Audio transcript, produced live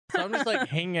So I'm just like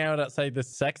hanging out outside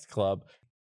this sex club.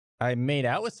 I made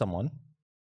out with someone.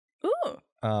 Ooh.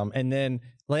 And then,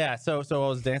 yeah, so I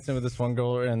was dancing with this one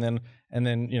girl, and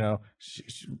then you know, she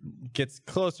gets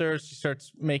closer. She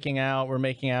starts making out. We're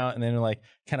making out, and then like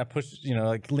kind of push, you know,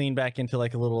 like lean back into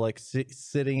like a little like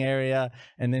sitting area,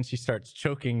 and then she starts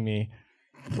choking me,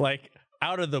 like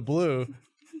out of the blue,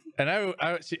 and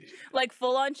she, like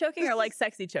full on choking or like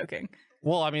sexy choking.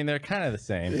 Well, I mean, they're kind of the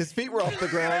same. His feet were off the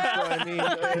ground, so I mean,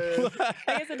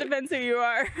 I guess it depends who you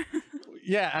are.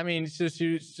 Yeah, I mean, so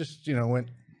she just, you know, went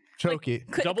chokey.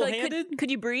 Like, double-handed? Could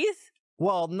you breathe?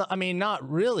 Well, no, I mean, not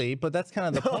really, but that's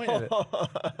kind of the point of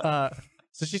it.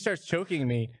 So she starts choking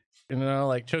me, and you know,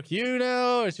 like, choke you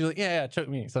now? And she's like, yeah, choke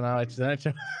me. So now I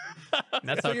choke.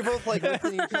 so you're both like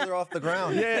lifting each other off the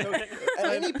ground. Yeah. So, at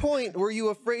any point, were you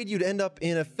afraid you'd end up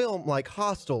in a film like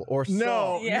Hostel or Saw?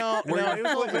 No, Yeah. no, Where it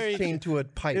was all your foot very was chained to a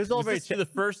pipe. It was all Was very. this the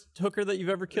first hooker that you've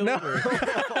ever killed? No.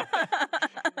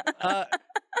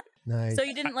 Nice. So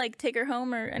you didn't like take her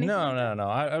home or anything? No.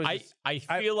 I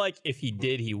feel like if he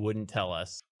did, he wouldn't tell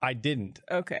us. I didn't.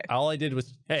 Okay. All I did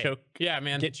was choke. Yeah,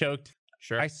 man. Get choked.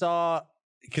 Sure. I saw,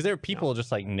 because there were people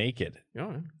just like naked.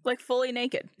 Oh, Like fully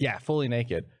naked. Yeah, fully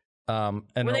naked. And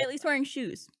Were they at least wearing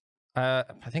shoes? I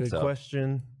think Good so.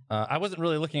 question. I wasn't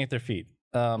really looking at their feet.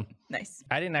 Nice.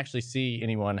 I didn't actually see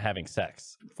anyone having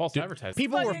sex. false advertising.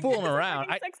 People were fooling around.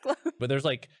 Sex club. But there's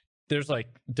like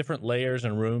different layers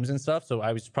and rooms and stuff. So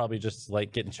I was probably just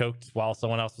like getting choked while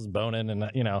someone else was boning, and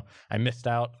you know, I missed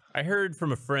out. I heard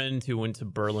from a friend who went to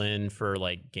Berlin for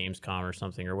like Gamescom or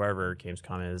something, or wherever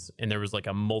Gamescom is, and there was like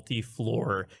a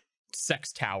multi-floor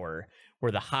sex tower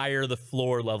where the higher the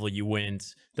floor level you went,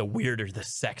 the weirder the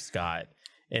sex got.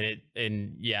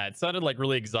 And yeah, it sounded like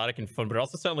really exotic and fun, but it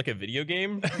also sounded like a video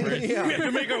game. Where Yeah. we have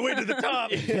to make our way to the top.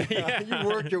 You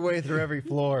work your way through every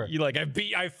floor. You like,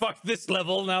 I fucked this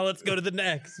level. Now let's go to the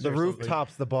next. The or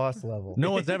rooftop's the boss level.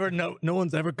 No one's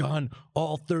ever gone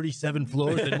all 37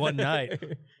 floors in one night.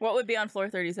 What would be on floor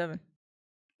 37?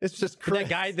 It's just Chris.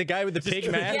 The guy with the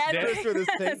pig mask. Yeah, Chris with his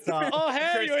tank top. Oh,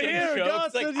 hey, Chris you're getting here. choked. God,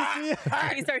 It's like, did you see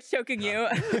it? He starts choking you.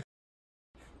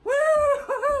 Woo!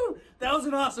 That was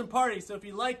an awesome party. So if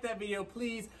you liked that video,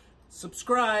 please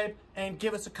subscribe and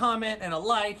give us a comment and a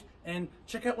like, and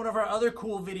check out one of our other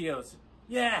cool videos.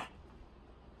 Yeah.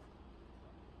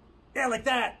 Yeah, like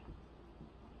that.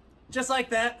 Just like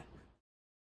that.